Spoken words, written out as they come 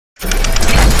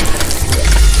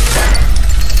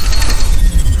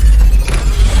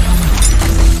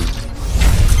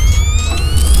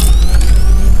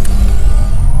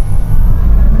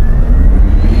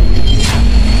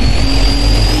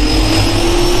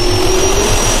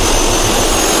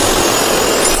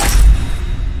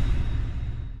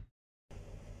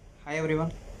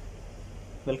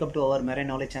welcome to our Marine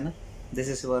Knowledge channel. This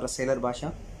is your Sailor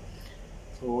Basha.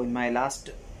 So in my last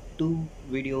two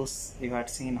videos you had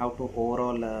seen how to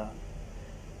overhaul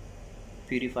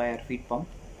purifier feed pump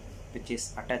which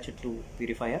is attached to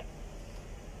purifier.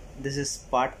 This is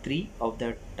part 3 of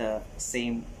that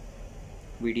same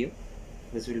video.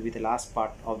 This will be the last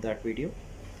part of that video.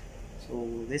 So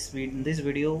in this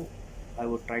video I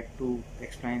would try to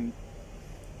explain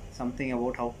something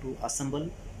about how to assemble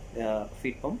the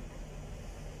feed pump,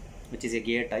 which is a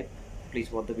gear type. Please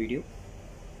watch the video.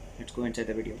 Let's go inside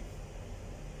the video.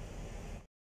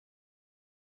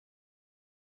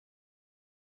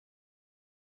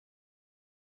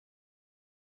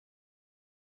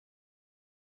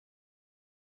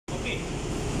 Okay,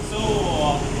 so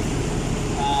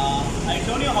I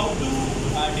shown you how to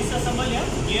disassemble a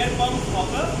gear pump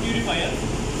of a purifier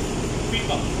feed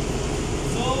pump.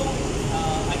 So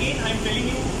again I am telling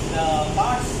you the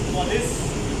parts for this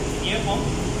gear pump.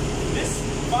 This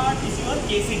part is your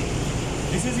casing.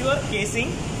 This is your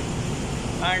casing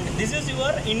and this is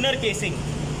your inner casing.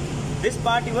 This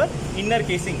part your inner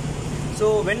casing.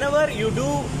 So whenever you do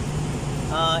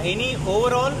any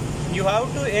overhaul, you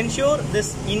have to ensure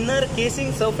this inner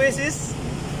casing surface is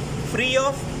free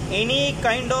of any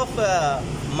kind of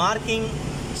marking,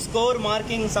 score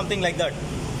marking, something like that.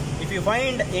 If you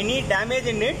find any damage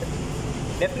in it,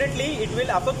 definitely it will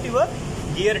affect your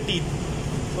gear teeth.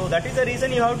 So that is the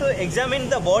reason you have to examine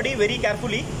the body very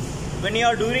carefully when you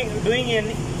are doing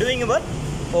your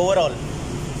overhaul.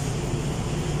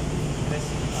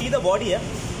 See the body here.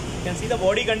 You can see the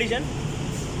body condition.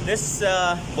 This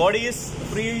body is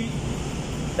free.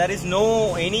 There is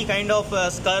no any kind of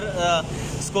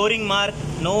scoring mark,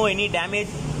 no any damage.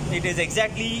 It is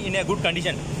exactly in a good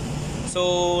condition.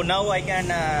 So now I can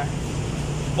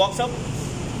box up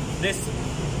this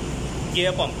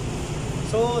gear pump.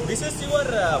 So this is your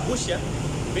bush.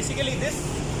 Basically this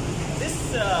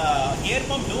gear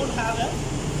pump don't have a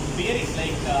bearing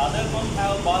like other pumps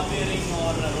have ball bearing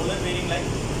or roller bearing like.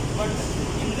 But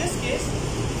in this case,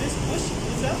 this bush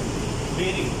is a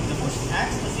bearing. The bush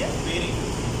acts as a bearing.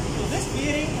 So this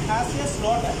bearing has a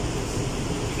slot.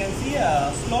 You can see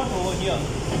a slot over here.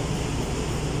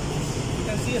 You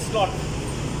can see a slot.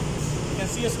 You can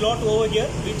see a slot over here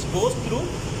which goes through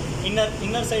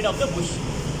inner side of the bush.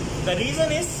 The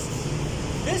reason is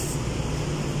this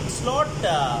slot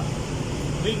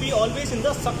will be always in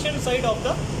the suction side of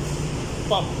the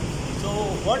pump. So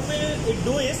what will it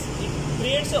do is it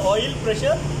creates a oil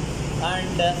pressure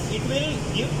and it will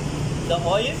give the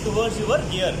oil towards your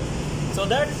gear, so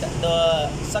that the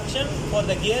suction for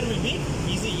the gear will be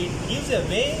easy. It gives a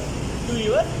way to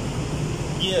your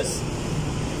gears.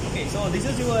 Okay, so this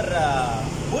is your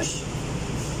bush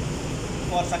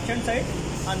for suction side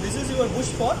and this is your bush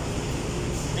for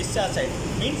discharge side,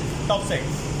 means top side.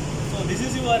 So this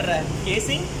is your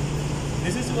casing,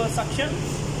 this is your suction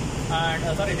and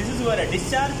this is your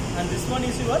discharge and this one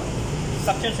is your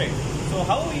suction side. So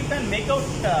how you can make out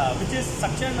which is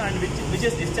suction and which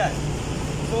is discharge?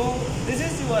 So this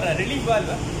is your relief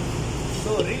valve.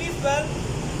 So relief valve,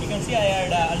 you can see I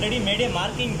had already made a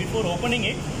marking before opening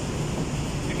it.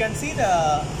 You can see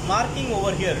the marking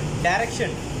over here,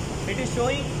 direction. It is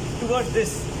showing towards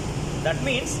this. That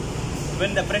means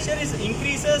when the pressure is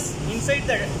increases inside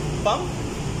the pump,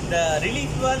 the relief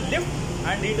valve lift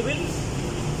and it will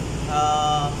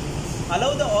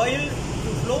allow the oil to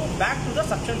flow back to the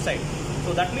suction side.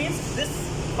 So that means this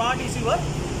part is your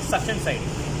suction side.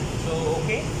 So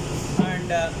okay, and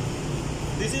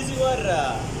this is your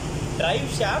drive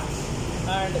shaft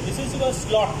and this is your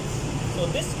slot. So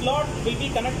this slot will be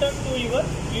connected to your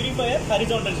purifier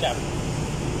horizontal shaft.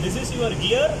 This is your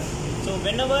gear. So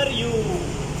whenever you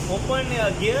open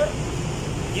a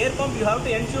gear pump, you have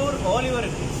to ensure all your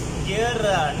gear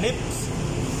nips,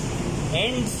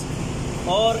 ends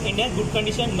are in a good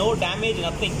condition, no damage,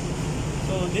 nothing.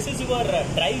 So this is your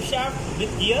drive shaft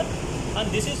with gear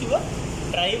and this is your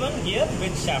drive and gear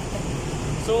with shaft.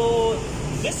 So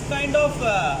this kind of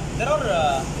there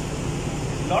are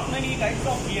not many types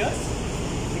of gears.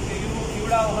 You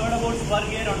would have heard about spur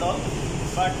gear and all,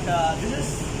 but this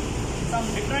is some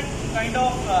different kind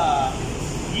of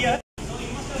gear. So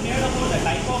you must have heard about the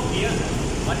type of gears.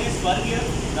 One is spur gear,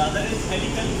 the other is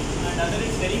helical and the other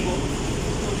is herringbone.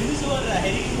 So this is your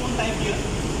herringbone type gear.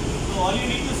 So all you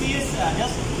need to see is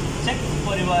just check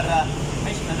for your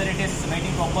mesh whether it is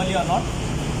mating properly or not.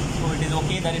 So it is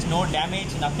okay, there is no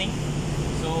damage, nothing.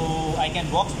 So I can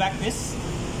box back this.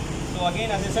 So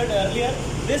again, as I said earlier,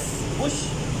 this bush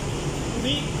to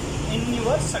be in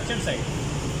your suction side.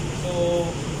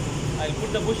 So I'll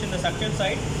put the bush in the suction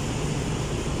side.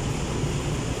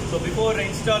 So before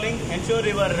installing, ensure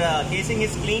your casing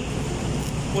is clean.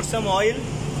 Put some oil.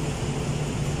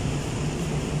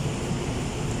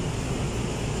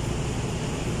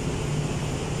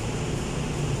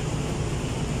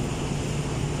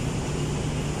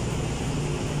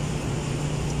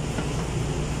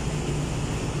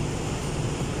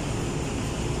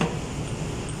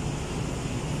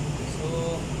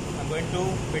 So I'm going to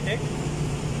fit it.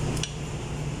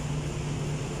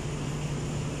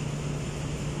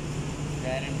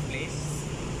 There in place,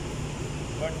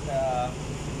 but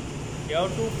you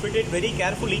have to fit it very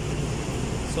carefully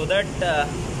so that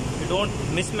you don't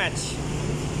mismatch.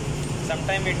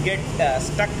 Sometimes it get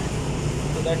stuck,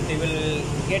 so that you will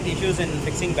get issues in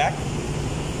fixing back.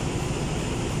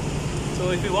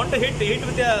 So if you want to hit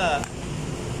with a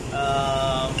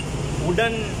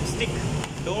wooden stick,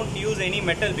 don't use any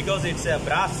metal because it's a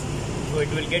brass, so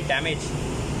it will get damaged.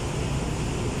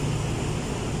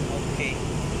 Okay.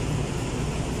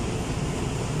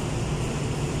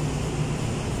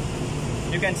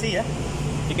 You can see, yeah?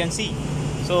 You can see.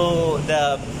 So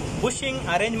the bushing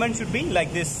arrangement should be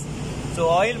like this. So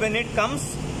oil, when it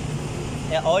comes,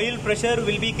 oil pressure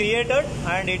will be created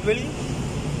and it will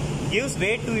gives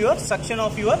weight to your suction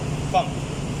of your pump.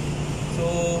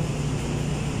 So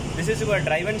this is your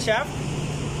driven shaft.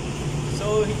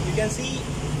 So you can see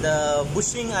the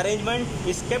bushing arrangement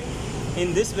is kept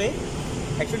in this way.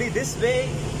 Actually this way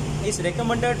is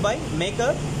recommended by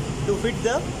maker to fit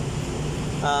the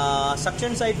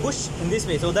suction side bush in this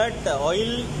way, so that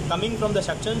oil coming from the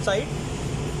suction side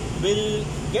will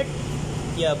get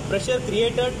pressure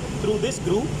created through this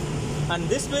groove, and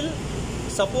this will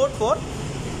support for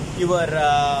your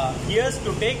gears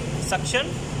to take suction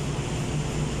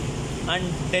and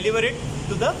deliver it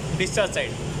to the discharge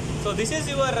side. So this is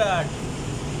your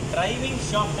driving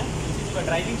shaft. This is your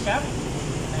driving shaft.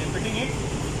 I am fitting it.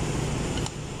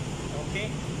 Okay.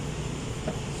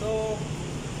 So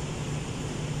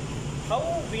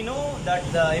how we know that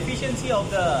the efficiency of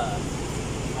the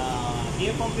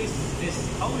gear pump is this?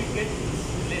 How it gets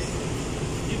this?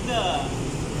 If the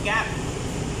gap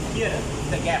here,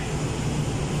 the gap,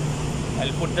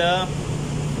 I'll put the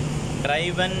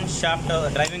driven shaft,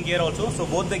 driving gear also. So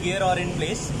both the gear are in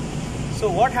place. So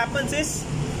what happens is,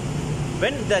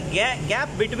 when the gap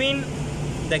between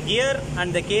the gear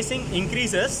and the casing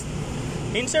increases,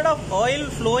 instead of oil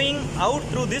flowing out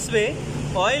through this way,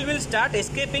 oil will start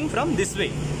escaping from this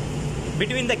way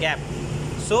between the gap.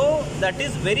 So that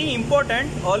is very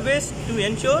important always to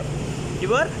ensure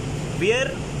your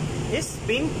wear is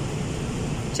being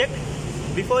checked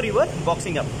before you are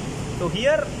boxing up. So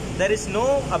here there is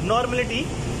no abnormality,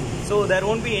 so there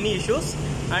won't be any issues,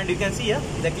 and you can see here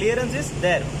the clearance is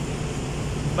there.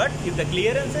 But if the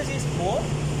clearances is more,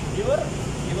 your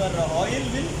oil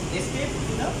will escape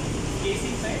to the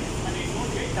casing side and it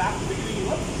won't get trapped between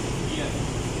your gear.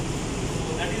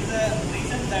 So that is the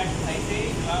reason that I say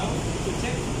you have to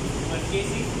check your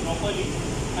casing properly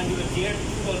and your gear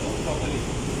also properly.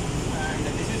 And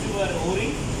this is your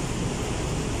O-ring.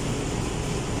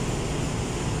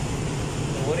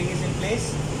 The O-ring is in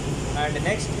place, and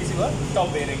next is your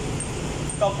top bearing,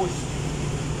 top bush.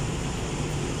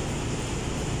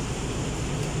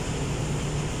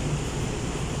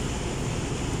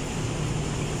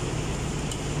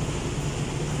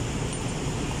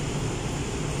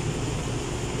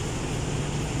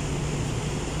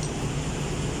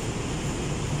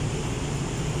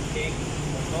 Okay,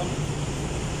 that's on.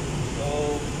 So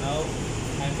now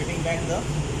I am fitting back the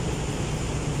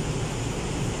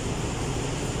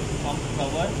pump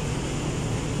cover.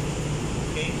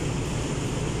 Okay.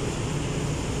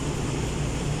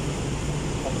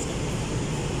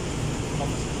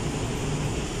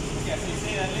 Okay, as we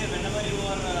say earlier, whenever you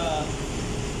are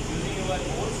using your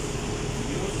hose,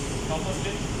 use copper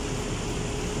slip.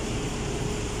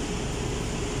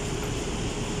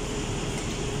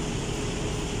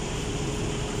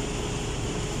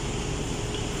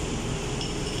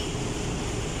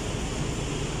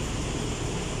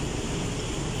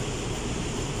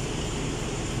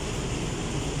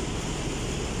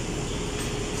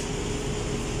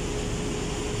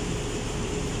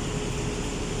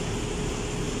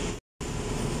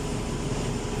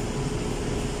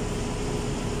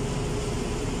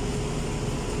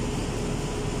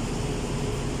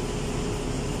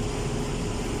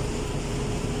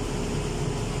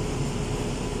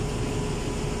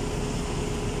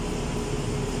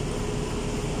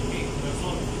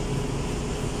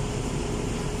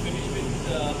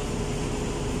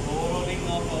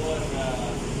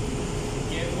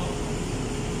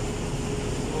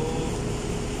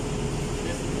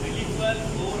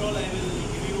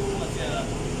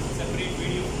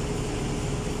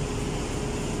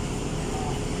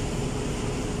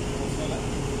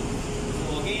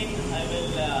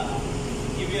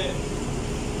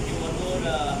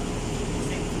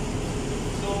 thing.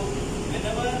 So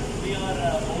whenever we are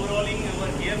overhauling our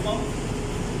gear pump,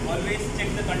 always check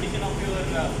the condition of your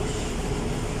push.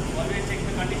 Always check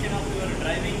the condition of your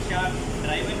driving shaft,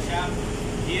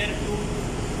 gear tube,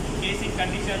 casing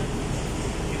condition.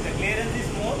 If the clearance is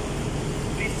more,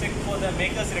 please check for the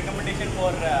maker's recommendation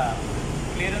for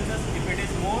clearances. If it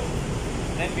is more,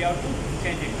 then we have to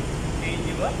change it. Change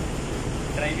your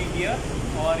driving gear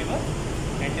or your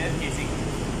entire casing.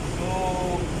 So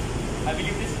I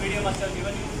believe this video must have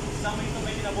given you some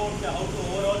information about how to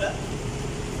overhaul a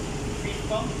feed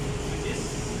pump which is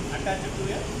attached to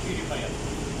a purifier.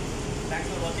 Thanks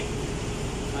for watching,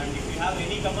 and if you have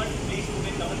any comment, please put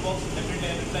in comment box. Definitely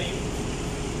I will reply you.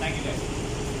 Thank you guys.